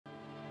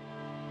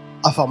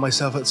I found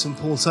myself at some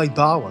poolside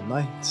bar one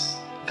night.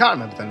 I can't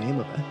remember the name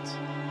of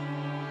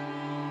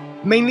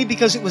it. Mainly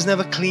because it was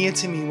never clear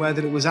to me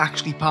whether it was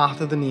actually part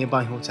of the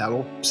nearby hotel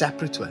or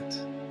separate to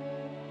it.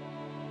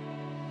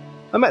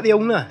 I met the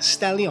owner,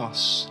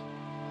 Stelios.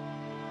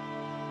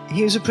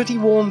 He was a pretty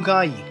warm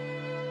guy,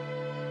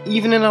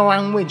 even in a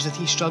language that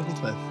he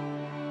struggled with.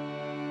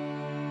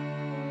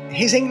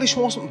 His English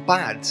wasn't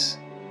bad.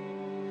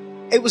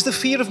 It was the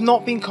fear of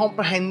not being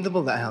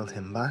comprehensible that held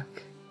him back.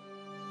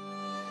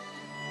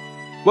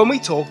 When we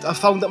talked, I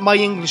found that my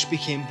English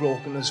became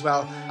broken as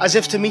well, as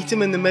if to meet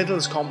him in the middle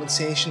as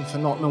compensation for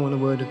not knowing a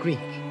word of Greek.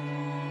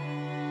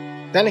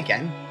 Then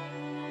again,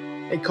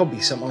 it could be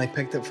something I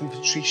picked up from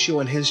Patricio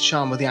and his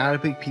charm with the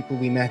Arabic people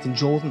we met in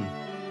Jordan.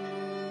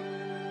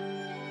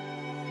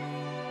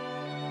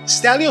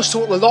 Stelios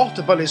talked a lot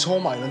about his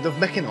home island of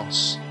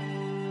Mykonos,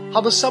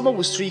 how the summer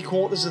was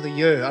 3/4 of the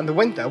year and the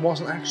winter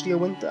wasn't actually a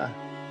winter.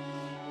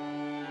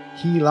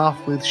 He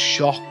laughed with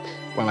shock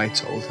when I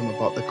told him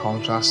about the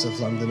contrast of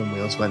London and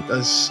Wales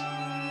winters.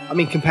 I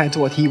mean, compared to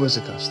what he was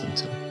accustomed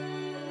to.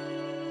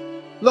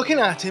 Looking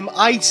at him,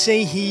 I'd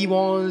say he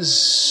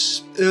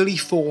was early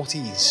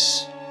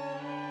 40s.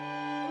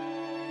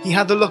 He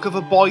had the look of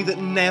a boy that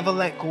never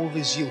let go of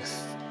his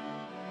youth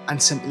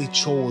and simply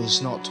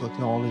chose not to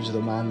acknowledge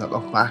the man that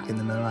looked back in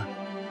the mirror.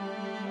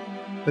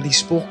 But he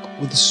spoke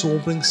with the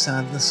sobering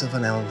sadness of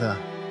an elder,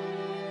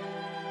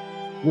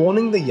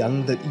 warning the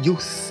young that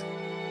youth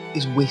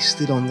is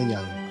wasted on the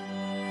young.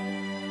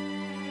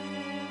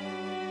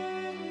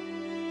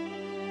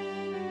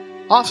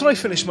 After I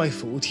finished my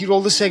food, he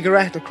rolled a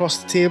cigarette across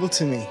the table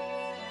to me.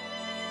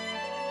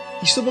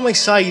 He stood by my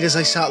side as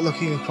I sat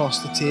looking across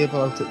the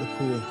table out at the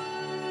pool.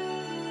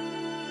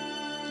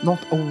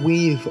 Not a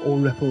wave or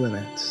ripple in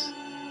it.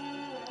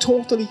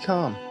 Totally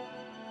calm.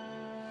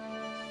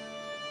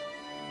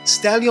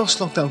 Stelios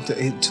looked out at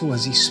it too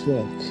as he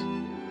spoke.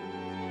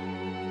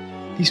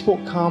 He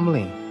spoke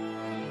calmly,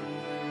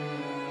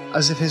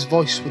 as if his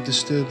voice would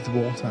disturb the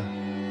water.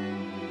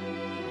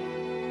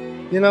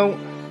 You know,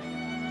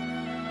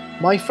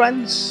 my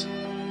friends,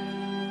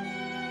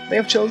 they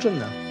have children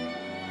now.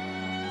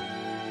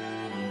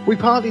 We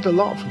partied a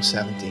lot from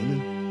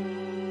 17.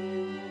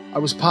 I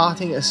was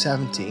partying at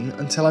 17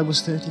 until I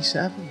was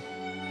 37.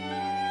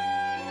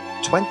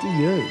 20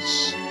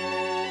 years.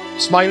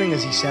 Smiling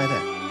as he said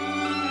it.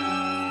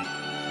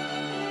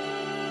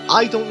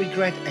 I don't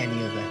regret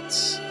any of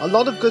it. A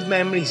lot of good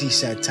memories, he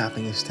said,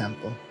 tapping his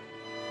temple.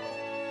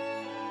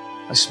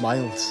 I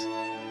smiled.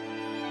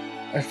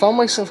 I found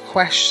myself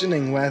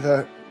questioning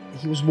whether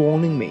he was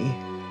warning me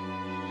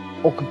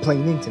or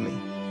complaining to me.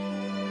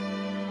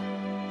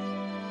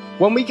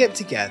 When we get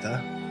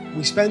together,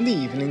 we spend the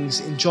evenings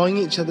enjoying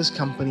each other's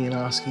company and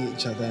asking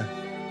each other,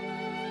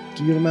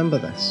 do you remember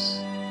this?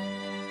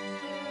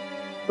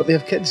 But they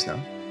have kids now.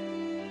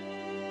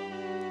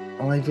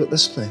 And I've got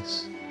this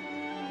place.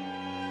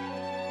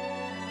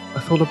 I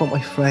thought about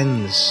my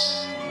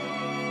friends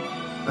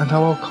and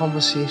how our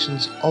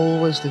conversations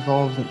always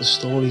devolved into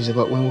stories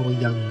about when we were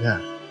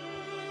younger.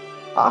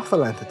 Half the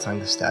length of time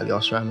the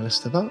Stelios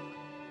reminisced about.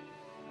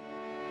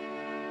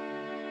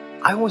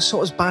 I always saw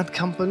it as bad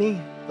company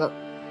that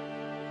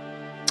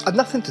I had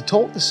nothing to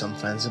talk to some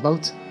friends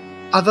about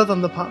other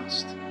than the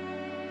past.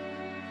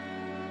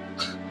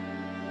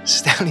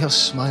 Stelios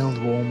smiled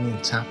warmly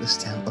and tapped his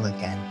temple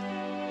again.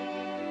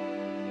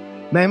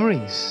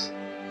 Memories.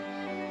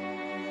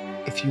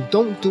 If you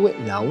don't do it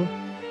now,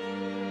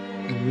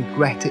 you'll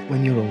regret it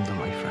when you're older,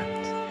 my friend.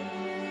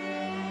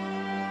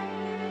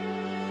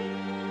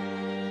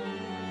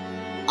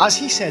 As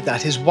he said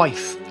that, his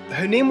wife,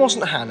 her name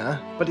wasn't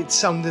Hannah, but it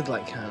sounded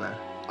like Hannah,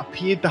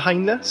 appeared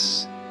behind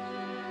us.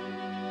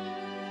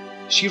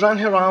 She ran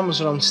her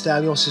arms around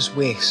Stelios'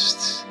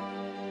 waist.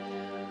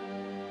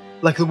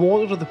 Like the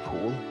water of the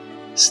pool,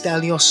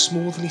 Stelios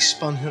smoothly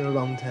spun her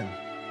around him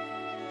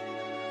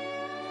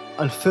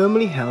and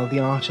firmly held the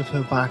arch of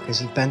her back as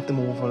he bent them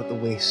over at the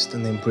waist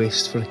and then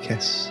braced for a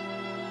kiss.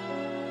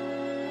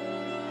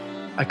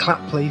 I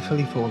clapped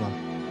playfully for them.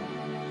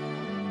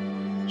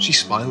 She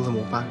smiled and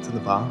walked back to the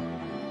bar.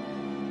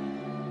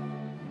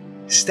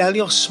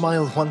 Stelios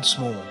smiled once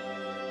more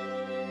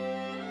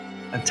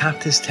and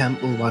tapped his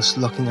temple whilst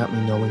looking at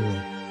me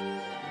knowingly.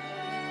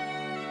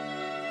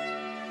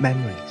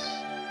 Memories.